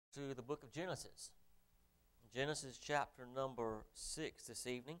to the book of Genesis. Genesis chapter number 6 this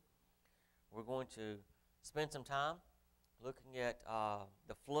evening. We're going to spend some time looking at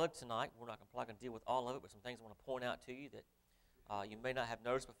the flood tonight. We're not probably going to deal with all of it, but some things I want to point out to you that you may not have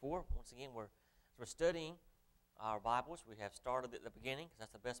noticed before. Once again, we're studying our Bibles. We have started at the beginning because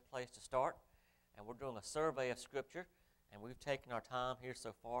that's the best place to start. And we're doing a survey of Scripture. And we've taken our time here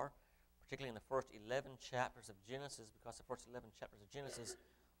so far, particularly in the first 11 chapters of Genesis, because the first 11 chapters of Genesis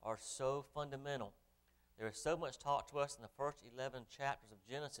are so fundamental. There is so much taught to us in the first 11 chapters of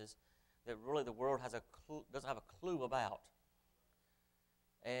Genesis that really the world doesn't have a clue about.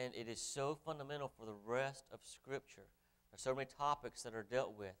 And it is so fundamental for the rest of Scripture. There are so many topics that are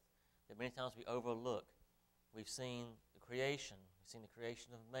dealt with that many times we overlook. We've seen the creation. We've seen the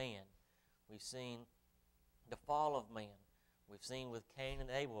creation of man. We've seen the fall of man. We've seen with Cain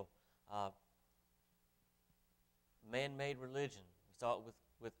and Abel, man-made religion. We saw it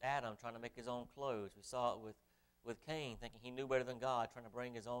with Adam trying to make his own clothes. We saw it with Cain thinking he knew better than God, trying to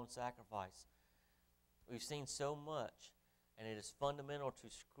bring his own sacrifice. We've seen so much, and it is fundamental to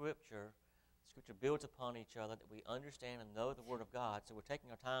Scripture. Scripture builds upon each other that we understand and know the Word of God. So we're taking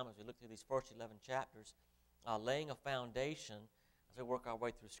our time as we look through these first 11 chapters, laying a foundation as we work our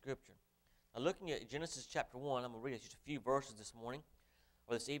way through Scripture. Now, looking at Genesis chapter 1, I'm going to read just a few verses this morning,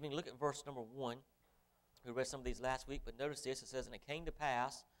 or this evening. Look at verse number 1. We read some of these last week, but notice this. It says, "And it came to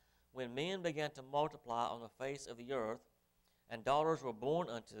pass, when men began to multiply on the face of the earth, and daughters were born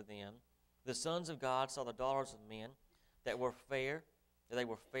unto them, the sons of God saw the daughters of men that they were fair,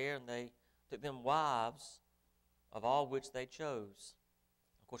 and they took them wives of all which they chose."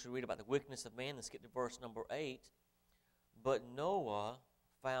 Of course, we read about the wickedness of man. Let's get to verse number 8. "But Noah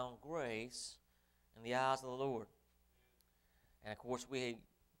found grace in the eyes of the Lord." And of course,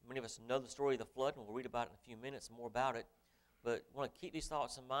 many of us know the story of the flood, and we'll read about it in a few minutes, more about it. But I want to keep these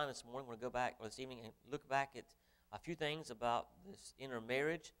thoughts in mind this morning. We're going to go back, or this evening, and look back at a few things about this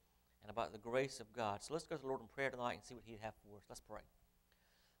intermarriage and about the grace of God. So let's go to the Lord in prayer tonight and see what He'd have for us. Let's pray.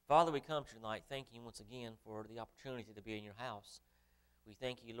 Father, we come to you tonight thanking you once again for the opportunity to be in your house. We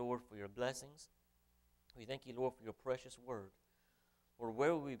thank you, Lord, for your blessings. We thank you, Lord, for your precious word. Lord,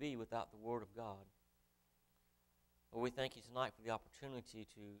 where would we be without the word of God? Lord, we thank you tonight for the opportunity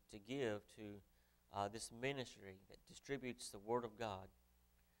to give to this ministry that distributes the Word of God.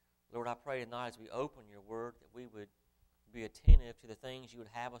 Lord, I pray tonight as we open your Word that we would be attentive to the things you would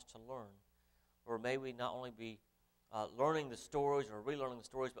have us to learn. Lord, may we not only be learning the stories or relearning the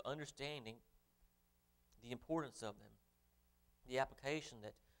stories, but understanding the importance of them, the application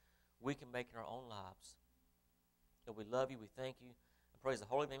that we can make in our own lives. Lord, we love you, we thank you, and praise the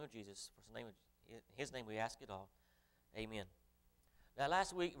holy name of Jesus. For in his name we ask it all. Amen. Now,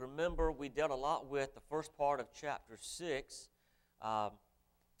 last week, remember, we dealt a lot with the first part of chapter 6.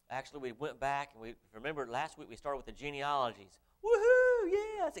 Actually, we went back, and we remember last week we started with the genealogies. Woohoo!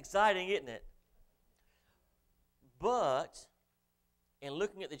 Yeah, it's exciting, isn't it? But in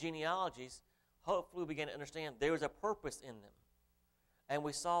looking at the genealogies, hopefully we begin to understand there is a purpose in them. And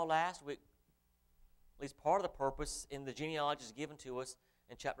we saw last week, at least part of the purpose in the genealogies given to us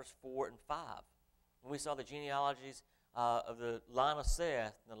in chapters 4 and 5. When we saw the genealogies of the line of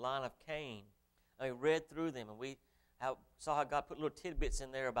Seth and the line of Cain. And we read through them, and we saw how God put little tidbits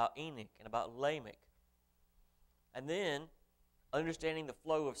in there about Enoch and about Lamech. And then, understanding the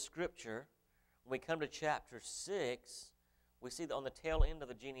flow of Scripture, when we come to chapter 6, we see that on the tail end of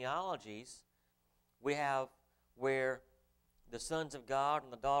the genealogies, we have where the sons of God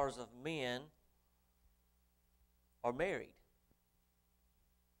and the daughters of men are married.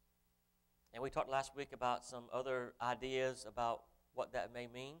 And we talked last week about some other ideas about what that may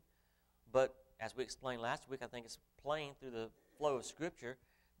mean. But as we explained last week, I think it's plain through the flow of Scripture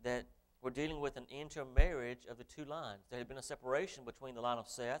that we're dealing with an intermarriage of the two lines. There had been a separation between the line of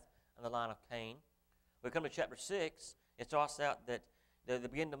Seth and the line of Cain. When we come to chapter 6, it starts out that they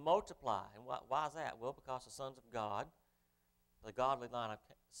begin to multiply. And why is that? Well, because the sons of God, the godly line of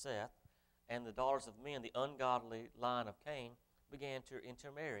Seth, and the daughters of men, the ungodly line of Cain, began to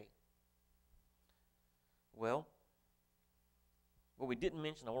intermarry. Well, what we didn't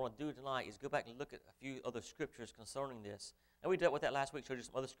mention, I want to do tonight, is go back and look at a few other scriptures concerning this. And we dealt with that last week, showed you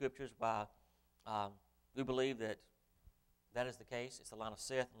some other scriptures why we believe that that is the case. It's the line of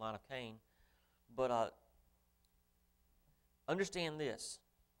Seth and the line of Cain. But understand this.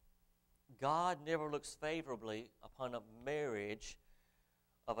 God never looks favorably upon a marriage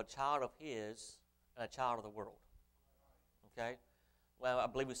of a child of His and a child of the world. Okay? Well, I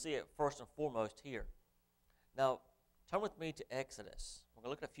believe we see it first and foremost here. Now, turn with me to Exodus. We're going to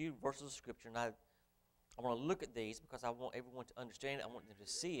look at a few verses of Scripture. Now, I want to look at these because I want everyone to understand it. I want them to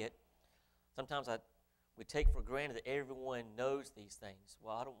see it. Sometimes we take for granted that everyone knows these things.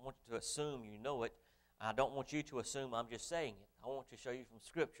 Well, I don't want you to assume you know it. I don't want you to assume I'm just saying it. I want to show you from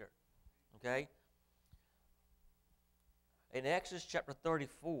Scripture. Okay? In Exodus chapter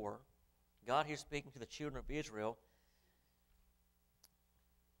 34, God here speaking to the children of Israel,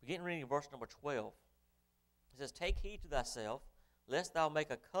 beginning reading verse number 12. It says, "Take heed to thyself, lest thou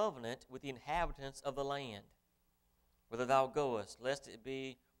make a covenant with the inhabitants of the land, whither thou goest, lest it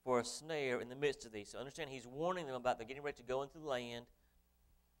be for a snare in the midst of thee." So understand, he's warning them about they're getting ready to go into the land,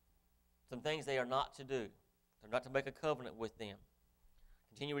 some things they are not to do. They're not to make a covenant with them.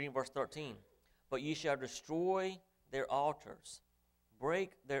 Continue reading verse 13. "But ye shall destroy their altars,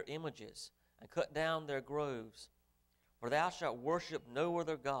 break their images, and cut down their groves. For thou shalt worship no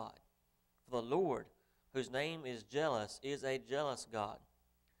other God. For the Lord, whose name is jealous, is a jealous God.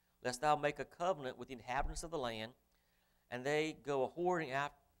 Lest thou make a covenant with the inhabitants of the land, and they go a-whoring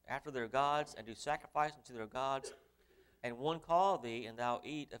after their gods, and do sacrifice unto their gods, and one call thee, and thou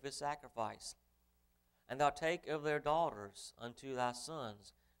eat of his sacrifice. And thou take of their daughters unto thy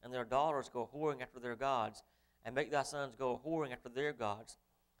sons, and their daughters go a-whoring after their gods, and make thy sons go a-whoring after their gods.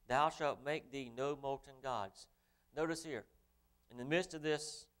 Thou shalt make thee no molten gods." Notice here, in the midst of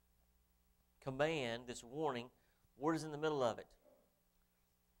this command, this warning, what is in the middle of it?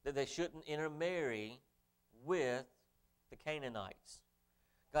 That they shouldn't intermarry with the Canaanites.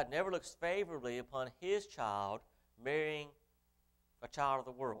 God never looks favorably upon his child marrying a child of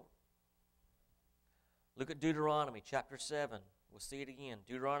the world. Look at Deuteronomy chapter 7. We'll see it again.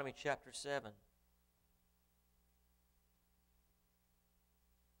 Deuteronomy chapter 7.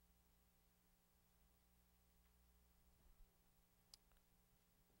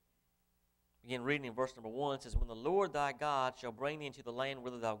 Again, reading in verse number 1, it says, "When the Lord thy God shall bring thee into the land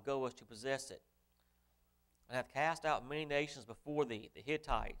whither thou goest to possess it, and hath cast out many nations before thee, the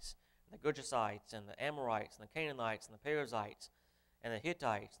Hittites, and the Girgashites, and the Amorites, and the Canaanites, and the Perizzites, and the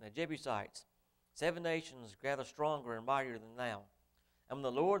Hittites, and the Jebusites, 7 nations gather stronger and mightier than thou. And when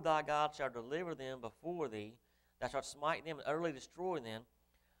the Lord thy God shall deliver them before thee, thou shalt smite them and utterly destroy them.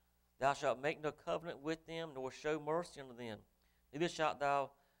 Thou shalt make no covenant with them, nor show mercy unto them. Neither shalt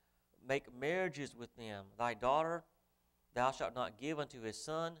thou make marriages with them. Thy daughter thou shalt not give unto his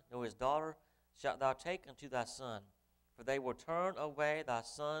son, nor his daughter shalt thou take unto thy son. For they will turn away thy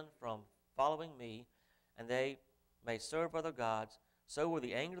son from following me, and they may serve other gods. So will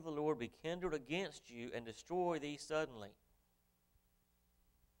the anger of the Lord be kindled against you, and destroy thee suddenly."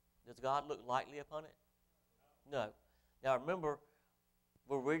 Does God look lightly upon it? No. Now remember,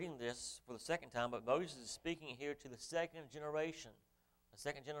 we're reading this for the second time, but Moses is speaking here to the second generation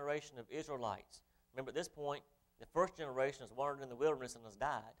of Israelites. Remember, at this point, the first generation has wandered in the wilderness and has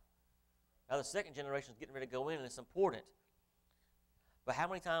died. Now the second generation is getting ready to go in, and it's important. But how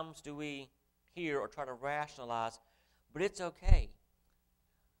many times do we hear or try to rationalize, but it's okay.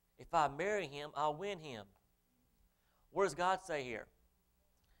 If I marry him, I'll win him. What does God say here?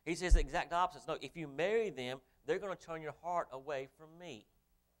 He says the exact opposite. No, if you marry them, they're going to turn your heart away from me.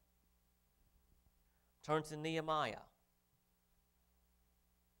 Turn to Nehemiah.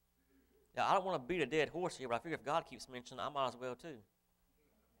 Now, I don't want to beat a dead horse here, but I figure if God keeps mentioning it, I might as well too.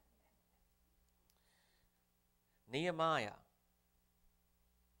 Nehemiah,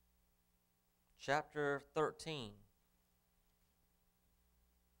 chapter 13.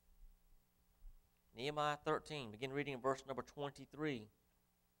 Nehemiah 13, begin reading in verse number 23.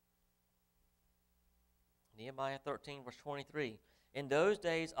 Nehemiah 13, verse 23. "In those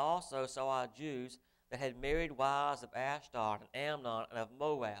days also saw I Jews that had married wives of Ashdod and Ammon and of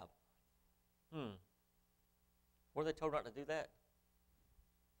Moab." Were they told not to do that?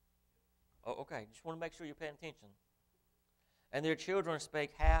 Oh, okay. Just want to make sure you're paying attention. "And their children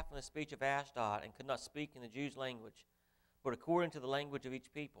spake half in the speech of Ashdod, and could not speak in the Jews' language, but according to the language of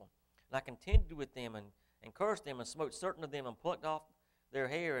each people. And I contended with them, and cursed them, and smote certain of them, and plucked off their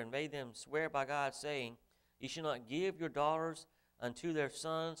hair, and made them swear by God, saying, Ye shall not give your daughters unto their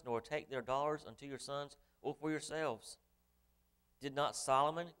sons, nor take their daughters unto your sons, or for yourselves. Did not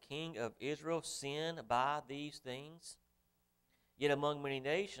Solomon, king of Israel, sin by these things? Yet among many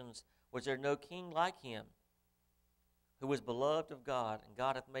nations was there no king like him, who was beloved of God, and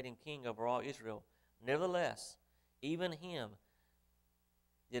God hath made him king over all Israel. Nevertheless, even him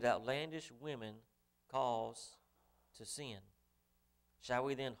did outlandish women cause to sin. Shall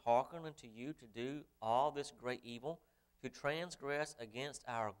we then hearken unto you to do all this great evil, to transgress against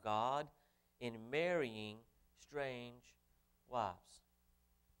our God in marrying strange wives?"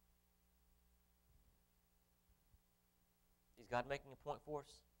 Is God making a point for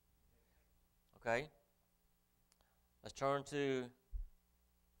us? Okay. Let's turn to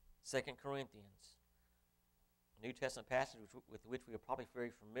 2 Corinthians, a New Testament passage with which we are probably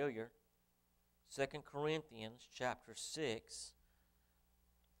very familiar. 2 Corinthians chapter 6,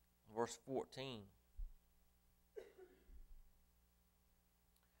 verse 14.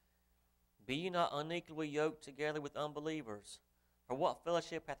 Be ye not unequally yoked together with unbelievers. For what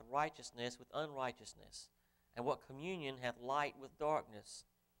fellowship hath righteousness with unrighteousness? And what communion hath light with darkness?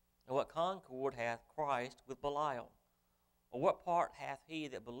 And what concord hath Christ with Belial? Or what part hath he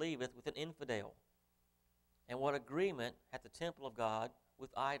that believeth with an infidel? And what agreement hath the temple of God with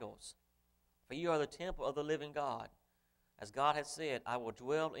idols? For ye are the temple of the living God. As God hath said, I will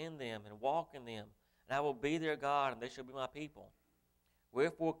dwell in them and walk in them, and I will be their God, and they shall be my people.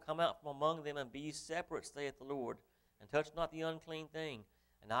 Wherefore come out from among them, and be ye separate, saith the Lord, and touch not the unclean thing,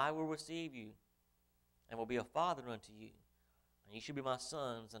 and I will receive you, and will be a father unto you, and ye shall be my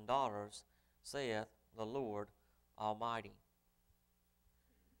sons and daughters, saith the Lord Almighty.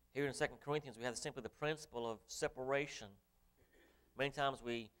 Here in 2 Corinthians, we have simply the principle of separation. Many times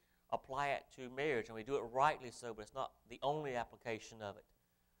we apply it to marriage, and we do it rightly so, but it's not the only application of it.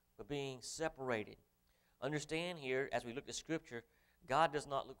 But being separated. Understand here, as we look at Scripture, God does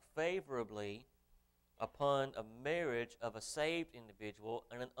not look favorably upon a marriage of a saved individual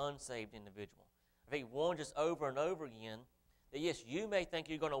and an unsaved individual. I think he warns us over and over again that yes, you may think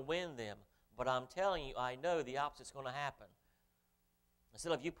you're going to win them, but I'm telling you, I know the opposite's going to happen.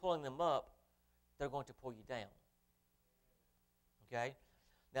 Instead of you pulling them up, they're going to pull you down. Okay?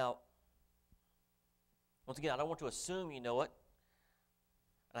 Now, once again, I don't want to assume you know it,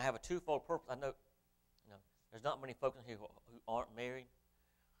 and I have a twofold purpose. I know, there's not many folks in here who aren't married,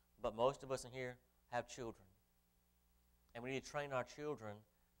 but most of us in here have children. And we need to train our children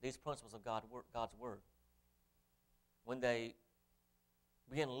these principles of God's Word. When they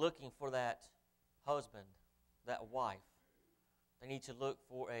begin looking for that husband, that wife, they need to look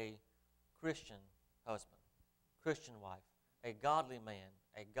for a Christian husband, Christian wife, a godly man,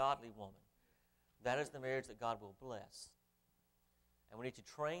 a godly woman. That is the marriage that God will bless. And we need to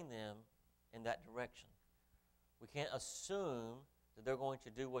train them in that direction. We can't assume that they're going to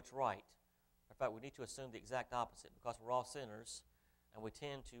do what's right. In fact, we need to assume the exact opposite, because we're all sinners, and we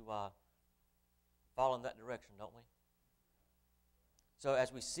tend to fall in that direction, don't we? So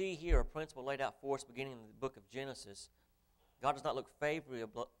as we see here a principle laid out for us beginning in the book of Genesis, God does not look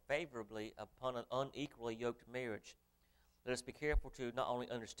favorably upon an unequally yoked marriage. Let us be careful to not only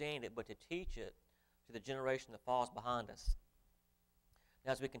understand it, but to teach it to the generation that falls behind us.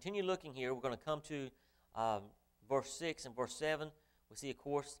 Now, as we continue looking here, we're going to come to verse 6 and verse 7. We see, of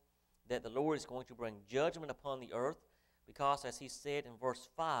course, that the Lord is going to bring judgment upon the earth, because, as he said in verse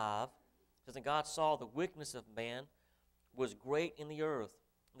 5, it says, and God saw the wickedness of man was great in the earth,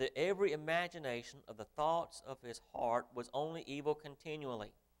 that every imagination of the thoughts of his heart was only evil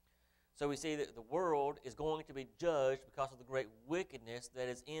continually. So we see that the world is going to be judged because of the great wickedness that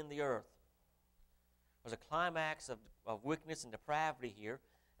is in the earth. There's a climax of wickedness and depravity here,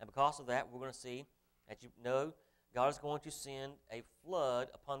 and because of that, we're going to see, as you know, God is going to send a flood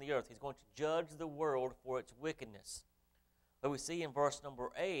upon the earth. He's going to judge the world for its wickedness. But we see in verse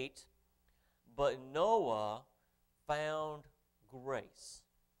number 8, but Noah found grace.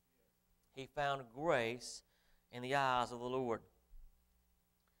 He found grace in the eyes of the Lord.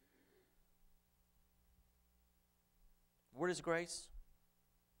 What is grace?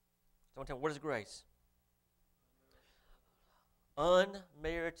 Someone tell me, what is grace?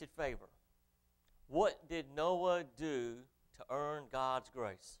 Unmerited favor. What did Noah do to earn God's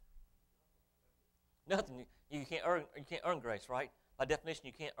grace? Nothing. You can't earn grace, right? By definition,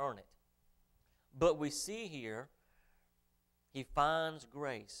 you can't earn it. But we see here, he finds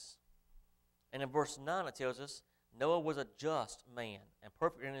grace. And in verse 9 it tells us, Noah was a just man and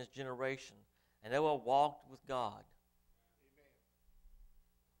perfect in his generation, and Noah walked with God. Amen.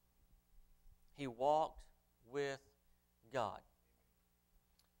 He walked with God.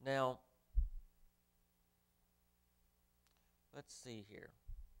 Now, let's see here.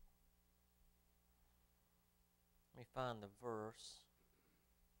 Let me find the verse.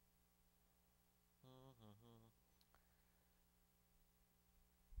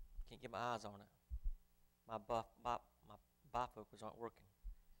 Can't get my eyes on it. My bifocals aren't working.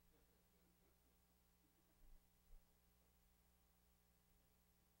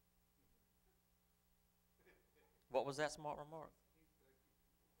 What was that smart remark?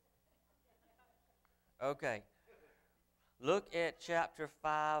 Okay. Look at chapter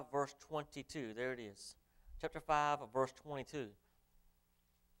 5, verse 22. There it is. Chapter 5, verse 22.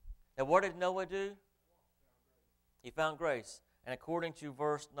 Now, what did Noah do? He found grace. And according to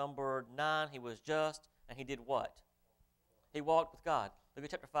verse number 9, he was just, and he did what? He walked with God. Look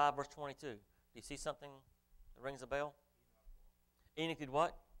at chapter 5, verse 22. Do you see something that rings a bell? Enoch did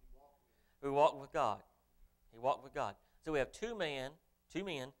what? He walked with God. He walked with God. So we have two men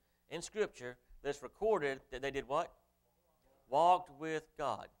in Scripture that's recorded that they did what? Walked with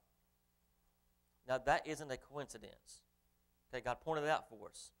God. Now that isn't a coincidence. Okay, God pointed it out for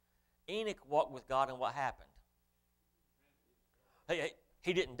us. Enoch walked with God, and what happened?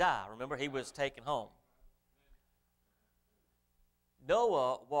 He didn't die. Remember, he was taken home.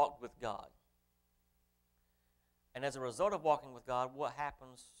 Noah walked with God. And as a result of walking with God, what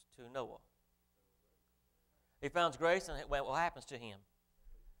happens to Noah? He finds grace, and what happens to him?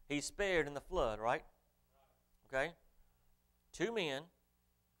 He's spared in the flood, right? Okay? Two men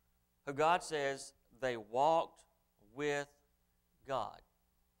who God says they walked with God.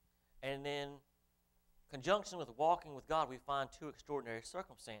 And in conjunction with walking with God, we find two extraordinary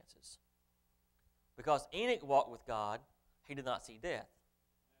circumstances. Because Enoch walked with God, he did not see death.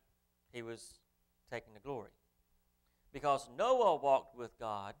 He was taken to glory. Because Noah walked with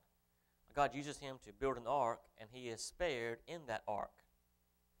God, God uses him to build an ark, and he is spared in that ark.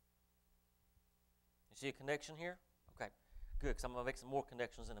 You see a connection here? Okay, good, because I'm going to make some more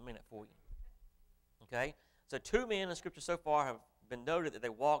connections in a minute for you. Okay, so two men in Scripture so far have been noted that they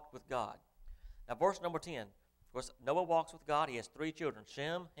walked with God. Now, verse number 10. Of course, Noah walks with God. He has three children,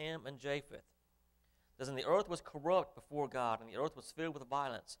 Shem, Ham, and Japheth. It says, and the earth was corrupt before God, and the earth was filled with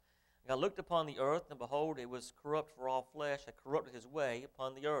violence. And God looked upon the earth, and behold, it was corrupt, for all flesh had corrupted his way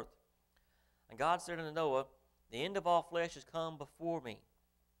upon the earth. And God said unto Noah, the end of all flesh is come before me.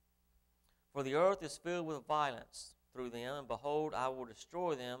 For the earth is filled with violence through them, and behold, I will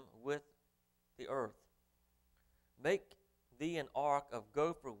destroy them with the earth. Make thee an ark of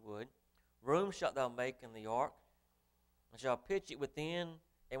gopher wood. Room shalt thou make in the ark, and shalt pitch it within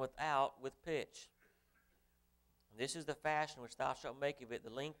and without with pitch. And this is the fashion which thou shalt make of it. The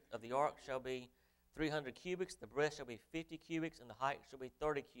length of the ark shall be 300 cubits, the breadth shall be 50 cubits, and the height shall be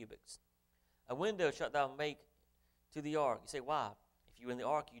 30 cubits. A window shalt thou make to the ark. You say, why? If you were in the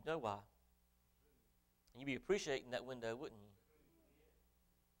ark, you'd know why. And you'd be appreciating that window, wouldn't you?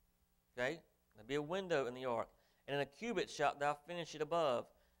 Okay? There'll be a window in the ark. And in a cubit shalt thou finish it above.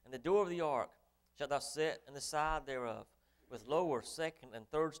 And the door of the ark shalt thou set in the side thereof. With lower, second, and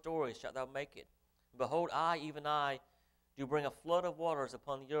third stories shalt thou make it. And behold, I, even I, do bring a flood of waters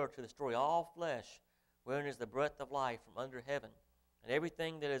upon the earth to destroy all flesh, wherein is the breath of life from under heaven. And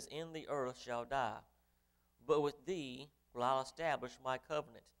everything that is in the earth shall die. But with thee will I establish my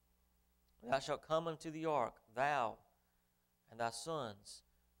covenant. Thou shalt come unto the ark, thou, and thy sons,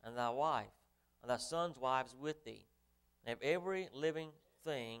 and thy wife, and thy sons' wives with thee. And of every living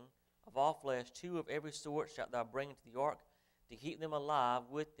thing of all flesh, two of every sort shalt thou bring into the ark, to keep them alive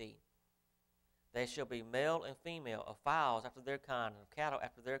with thee. They shall be male and female, of fowls after their kind, and of cattle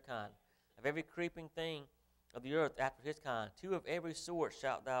after their kind, of every creeping thing of the earth after his kind. Two of every sort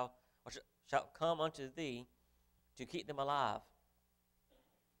shalt come unto thee, to keep them alive.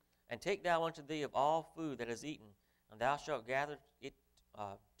 And take thou unto thee of all food that is eaten, and thou shalt gather it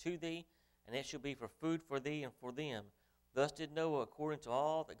to thee, and it shall be for food for thee and for them. Thus did Noah according to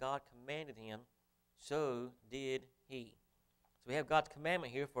all that God commanded him, so did he. So we have God's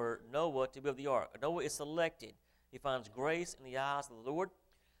commandment here for Noah to build the ark. Noah is selected. He finds grace in the eyes of the Lord.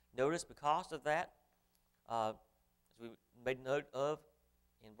 Notice because of that, as we made note of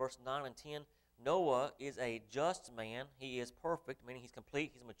in verse 9 and 10, Noah is a just man. He is perfect, meaning he's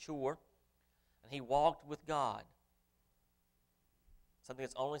complete, he's mature, and he walked with God. Something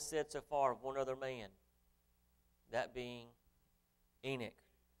that's only said so far of one other man, that being Enoch.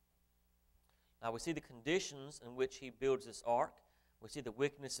 Now we see the conditions in which he builds this ark. We see the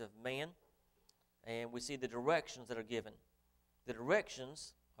wickedness of man, and we see the directions that are given. The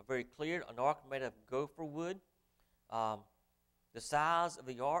directions are very clear. An ark made of gopher wood. The size of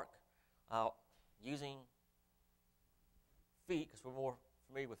the ark, using feet, because we're more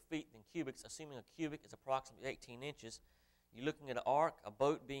familiar with feet than cubics, assuming a cubic is approximately 18 inches, you're looking at an ark, a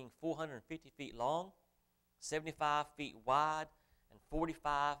boat being 450 feet long, 75 feet wide, and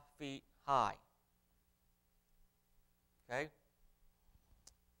 45 feet high. Okay?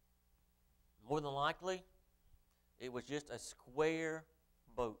 More than likely, it was just a square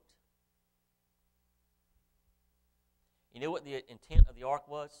boat. You know what the intent of the ark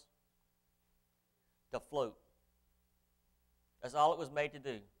was? To float. That's all it was made to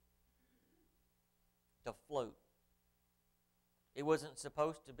do. To float. It wasn't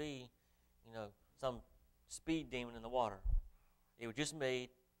supposed to be, some speed demon in the water. It was just made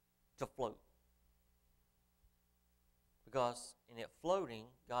to float. Because in it floating,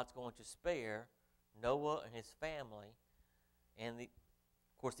 God's going to spare Noah and his family and of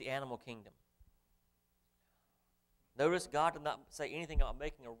course, the animal kingdom. Notice God did not say anything about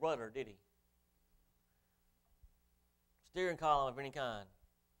making a rudder, did he? Steering column of any kind.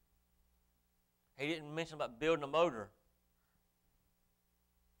 He didn't mention about building a motor.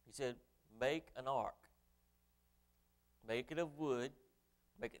 He said, make an ark. Make it of wood.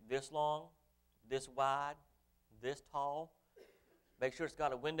 Make it this long, this wide, this tall. Make sure it's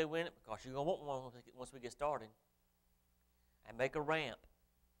got a window in it, because you're going to want one once we get started. And make a ramp.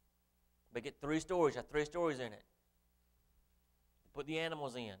 Make it 3 stories. Have 3 stories in it. Put the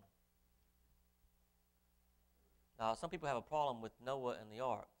animals in. Now, some people have a problem with Noah and the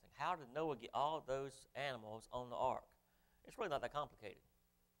ark. How did Noah get all of those animals on the ark? It's really not that complicated.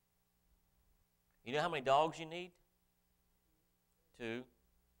 You know how many dogs you need? 2.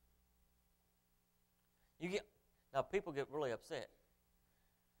 Now, people get really upset.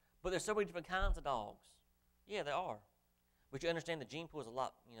 But there's so many different kinds of dogs. Yeah, there are. But you understand the gene pool is a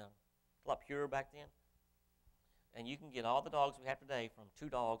lot purer back then. And you can get all the dogs we have today from 2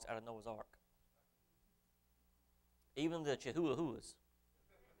 dogs out of Noah's Ark. Even the chihuahuas,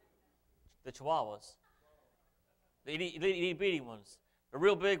 the chihuahuas, the itty bitty ones, the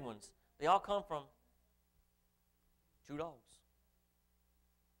real big ones, they all come from 2 dogs.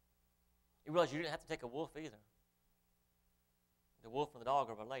 You realize you didn't have to take a wolf either. The wolf and the dog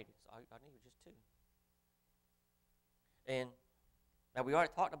are related, so I needed just 2. And now we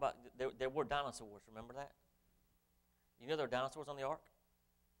already talked about there were dinosaurs. Remember that? You know there are dinosaurs on the ark?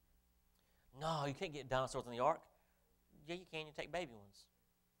 No, you can't get dinosaurs on the ark. Yeah, you can. You take baby ones.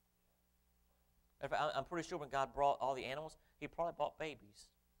 I'm pretty sure when God brought all the animals, he probably bought babies.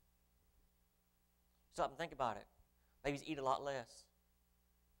 Stop and think about it. Babies eat a lot less.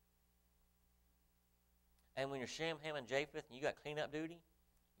 And when you're Shem, Ham, and Japheth, and you got cleanup duty,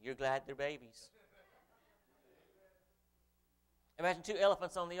 you're glad they're babies. Imagine 2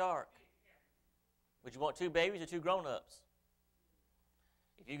 elephants on the ark. Would you want 2 babies or 2 grown-ups?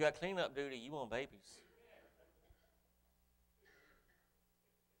 If you got cleanup duty, you want babies.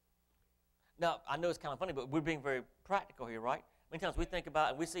 Now, I know it's kind of funny, but we're being very practical here, right? Many times we think about,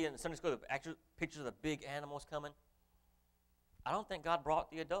 and we see in Sunday school, the actual pictures of the big animals coming. I don't think God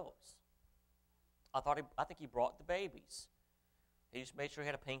brought the adults. I think he brought the babies. He just made sure he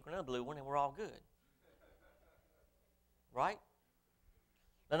had a pink one and a blue one, and we're all good. Right?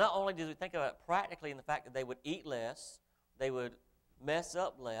 Now, not only do we think about it practically in the fact that they would eat less, they would mess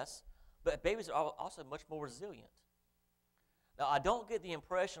up less, but babies are also much more resilient. Now, I don't get the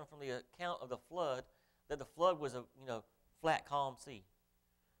impression from the account of the flood that the flood was a flat, calm sea.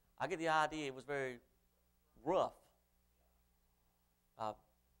 I get the idea it was very rough.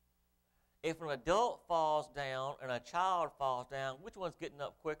 If an adult falls down and a child falls down, which one's getting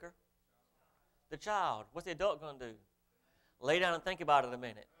up quicker? The child. What's the adult going to do? Lay down and think about it a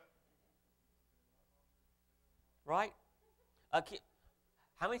minute. Right?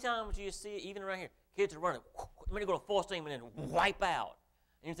 How many times do you see, even around here, kids are running, and then they go to full steam and then wipe out.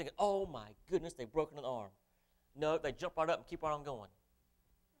 And you're thinking, oh my goodness, they've broken an arm. No, they jump right up and keep right on going.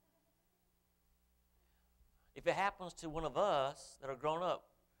 If it happens to one of us that are grown up,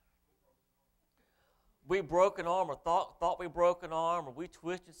 we broke an arm or thought we broke an arm or we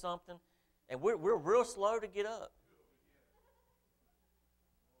twisted something, and we're real slow to get up.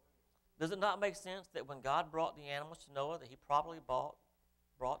 Does it not make sense that when God brought the animals to Noah that he probably brought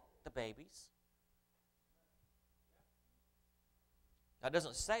the babies? Now, it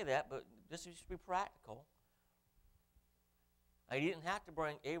doesn't say that, but this should be practical. He didn't have to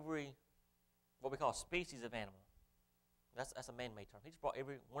bring every, what we call species of animal. That's a man-made term. He just brought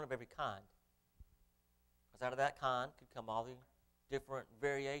one of every kind. Because out of that kind could come all the different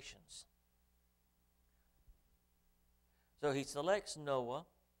variations. So he selects Noah.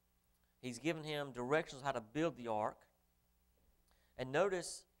 He's given him directions on how to build the ark. And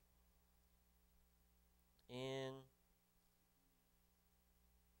notice in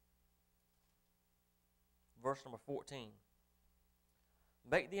verse number 14.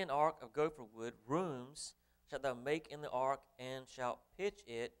 Make thee an ark of gopher wood, rooms shalt thou make in the ark, and shalt pitch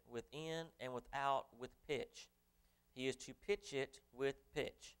it within and without with pitch. He is to pitch it with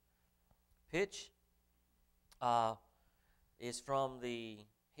pitch. Pitch is from the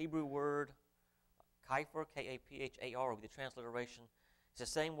Hebrew word kaphar, K-A-P-H-A-R, with the transliteration. It's the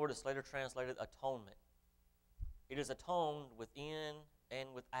same word as later translated atonement. It is atoned within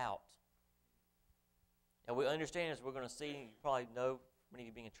and without. And we understand, as we're going to see, you probably know, many of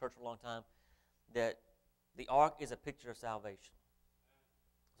you being in church for a long time, that the ark is a picture of salvation.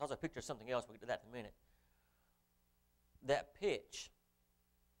 It's also a picture of something else. We'll get to that in a minute. That pitch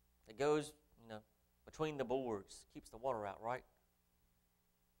that goes, between the boards, keeps the water out, right?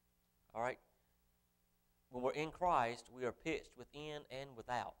 All right? When we're in Christ, we are pitched within and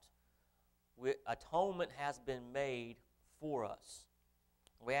without. Atonement has been made for us.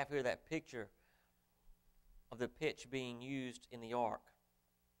 We have here that picture of the pitch being used in the ark.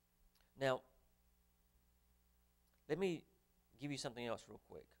 Now, let me give you something else real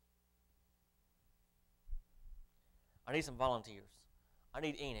quick. I need some volunteers. I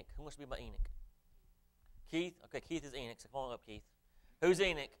need Enoch. Who wants to be my Enoch? Keith? Okay, Keith is Enoch, so come on up, Keith. Who's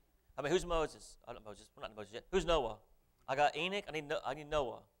Enoch? I mean, who's Moses? Oh, not Moses. We're not Moses yet. Who's Noah? I got Enoch. I need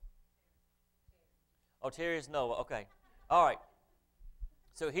Noah. Oh, Terry is Noah. Okay. All right.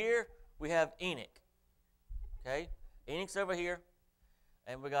 So here we have Enoch. Okay? Enoch's over here,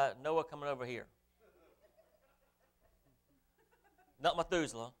 and we got Noah coming over here. Not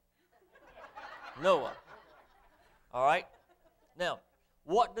Methuselah. Noah. All right? Now,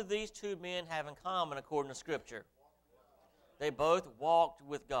 what do these two men have in common according to Scripture? They both walked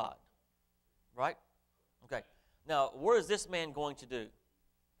with God. Right? Okay. Now, what is this man going to do?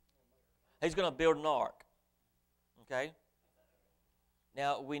 He's going to build an ark. Okay?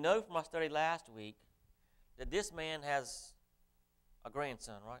 Now, we know from our study last week that this man has a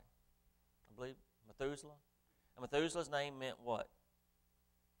grandson, right? I believe, Methuselah. And Methuselah's name meant what?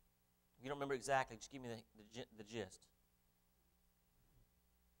 If you don't remember exactly, just give me the gist.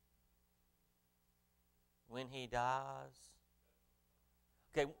 When he dies.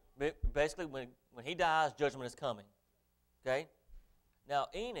 Okay, basically when he dies, judgment is coming. Okay? Now,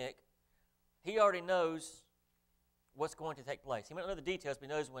 Enoch, he already knows what's going to take place. He might not know the details, but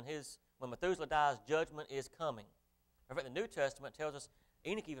he knows when Methuselah dies, judgment is coming. In fact, the New Testament tells us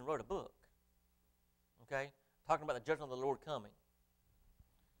Enoch even wrote a book. Okay? Talking about the judgment of the Lord coming.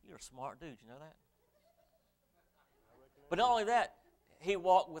 You're a smart dude, you know that? But not only that, he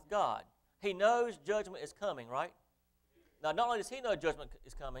walked with God. He knows judgment is coming, right? Now, not only does he know judgment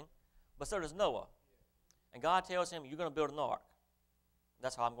is coming, but so does Noah. And God tells him, you're going to build an ark.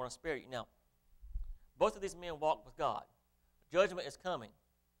 That's how I'm going to spare you. Now, both of these men walked with God. Judgment is coming.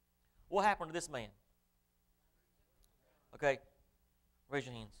 What happened to this man? Okay, raise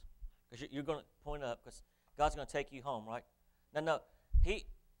your hands. Because you're going to point up, because God's going to take you home, right? No, he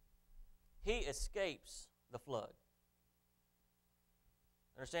escapes the flood.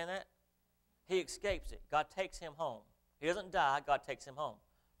 Understand that? He escapes it. God takes him home. He doesn't die. God takes him home.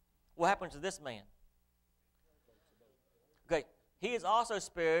 What happens to this man? Okay, he is also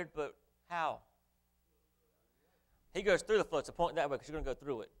spared, but how? He goes through the flood. So point that way because you're going to go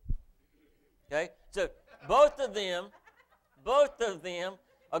through it. Okay? So both of them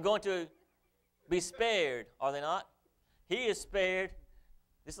are going to be spared, are they not? He is spared.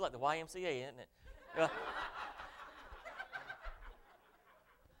 This is like the YMCA, isn't it?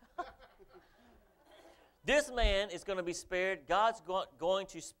 This man is going to be spared. God's going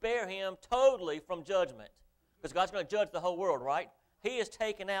to spare him totally from judgment. Because God's going to judge the whole world, right? He is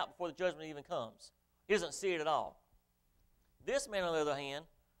taken out before the judgment even comes. He doesn't see it at all. This man, on the other hand,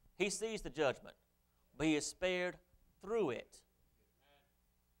 he sees the judgment, but he is spared through it.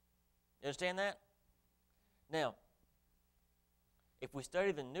 You understand that? Now, if we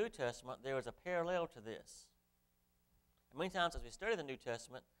study the New Testament, there is a parallel to this. And many times as we study the New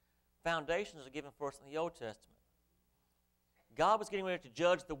Testament, foundations are given for us in the Old Testament. God was getting ready to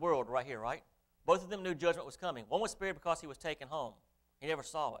judge the world right here, right? Both of them knew judgment was coming. One was spared because he was taken home. He never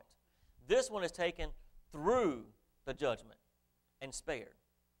saw it. This one is taken through the judgment and spared.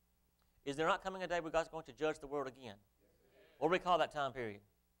 Is there not coming a day where God's going to judge the world again? What do we call that time period?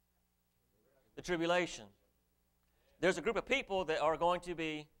 The tribulation. There's a group of people that are going to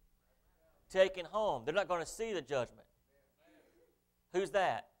be taken home. They're not going to see the judgment. Who's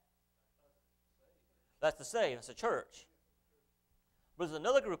that? That's the saved. That's the church. But there's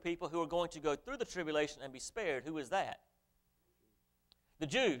another group of people who are going to go through the tribulation and be spared. Who is that? The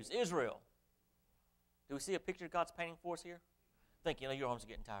Jews, Israel. Do we see a picture God's painting for us here? Thank you. I know your arms are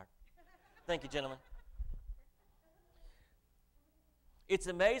getting tired. Thank you, gentlemen. It's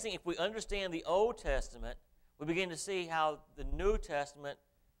amazing if we understand the Old Testament, we begin to see how the New Testament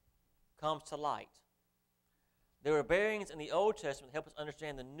comes to light. There are bearings in the Old Testament that help us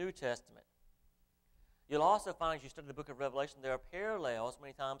understand the New Testament. You'll also find as you study the book of Revelation, there are parallels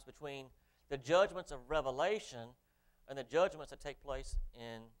many times between the judgments of Revelation and the judgments that take place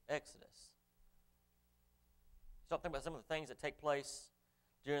in Exodus. Start thinking about some of the things that take place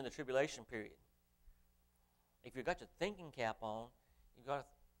during the tribulation period. If you've got your thinking cap on, you've got to,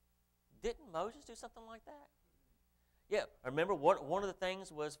 didn't Moses do something like that? Yeah, remember one of the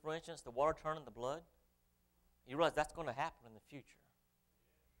things was, for instance, the water turning to blood? You realize that's going to happen in the future.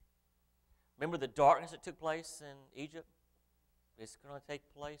 Remember the darkness that took place in Egypt? It's going to take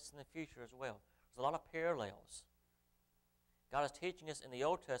place in the future as well. There's a lot of parallels. God is teaching us in the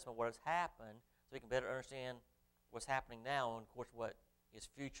Old Testament what has happened so we can better understand what's happening now and, of course, what is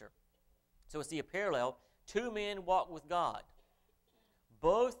future. So it's the parallel. Two men walk with God.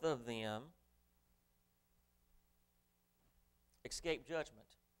 Both of them escape judgment.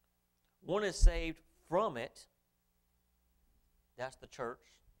 One is saved from it. That's the church,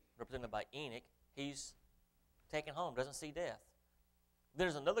 represented by Enoch. He's taken home, doesn't see death.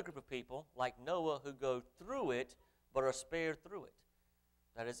 There's another group of people, like Noah, who go through it, but are spared through it.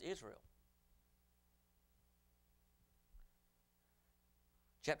 That is Israel.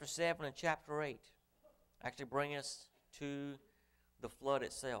 Chapter 7 and chapter 8 actually bring us to the flood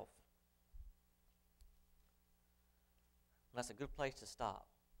itself. And that's a good place to stop.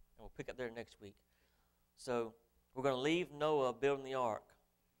 And we'll pick up there next week. So we're going to leave Noah building the ark.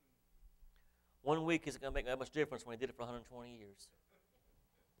 1 week isn't going to make that much difference when he did it for 120 years.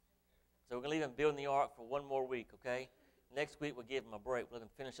 So we're going to leave him building the ark for 1 more week, okay? Next week we'll give him a break. We'll let him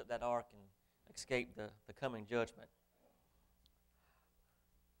finish up that ark and escape the coming judgment.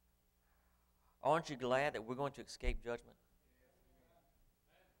 Aren't you glad that we're going to escape judgment?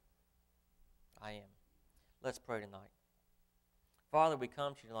 I am. Let's pray tonight. Father, we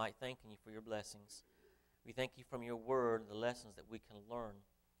come to you tonight thanking you for your blessings. We thank you from your word, the lessons that we can learn.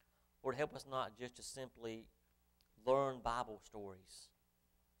 Lord, help us not just to simply learn Bible stories.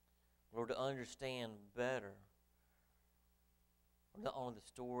 Lord, to understand better, not only the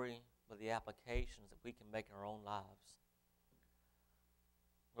story, but the applications that we can make in our own lives.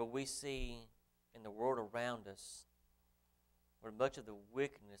 Lord, we see in the world around us, where much of the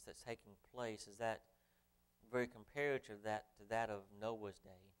wickedness that's taking place is that very comparative to that of Noah's day.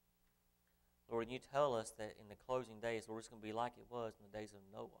 Lord, you tell us that in the closing days, Lord, it's going to be like it was in the days of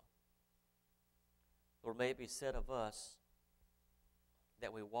Noah. Lord, may it be said of us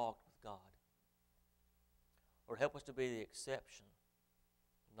that we walked with God. Lord, help us to be the exception,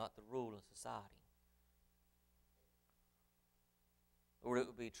 not the rule in society. Lord, it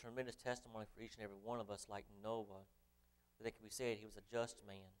would be a tremendous testimony for each and every one of us, like Noah, that it could be said he was a just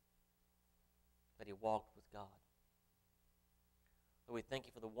man, that he walked with God. Lord, we thank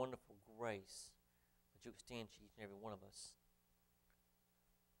you for the wonderful grace that you extend to each and every one of us.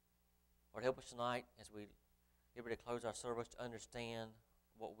 Lord, help us tonight as we get ready to close our service to understand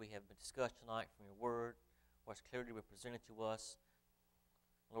what we have been discussed tonight from your word, what's clearly been presented to us.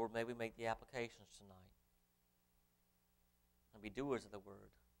 Lord, may we make the applications tonight and be doers of the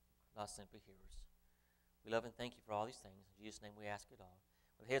word, not simply hearers. We love and thank you for all these things. In Jesus' name we ask it all.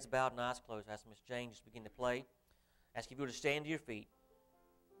 With heads bowed and eyes closed, I ask Miss Jane just begin to play. I ask you to stand to your feet.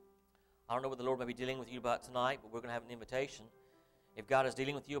 I don't know what the Lord may be dealing with you about tonight, but we're going to have an invitation. If God is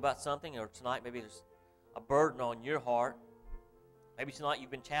dealing with you about something, or tonight maybe there's a burden on your heart, maybe tonight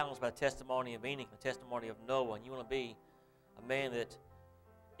you've been challenged by the testimony of Enoch, the testimony of Noah, and you want to be a man that,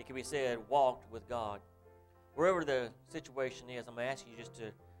 it can be said, walked with God. Wherever the situation is, I'm going to ask you just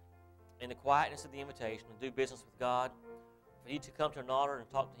to, in the quietness of the invitation, to do business with God. For you to come to an altar and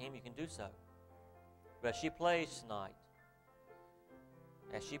talk to Him, you can do so. But as she plays tonight,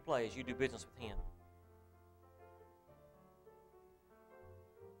 you do business with Him.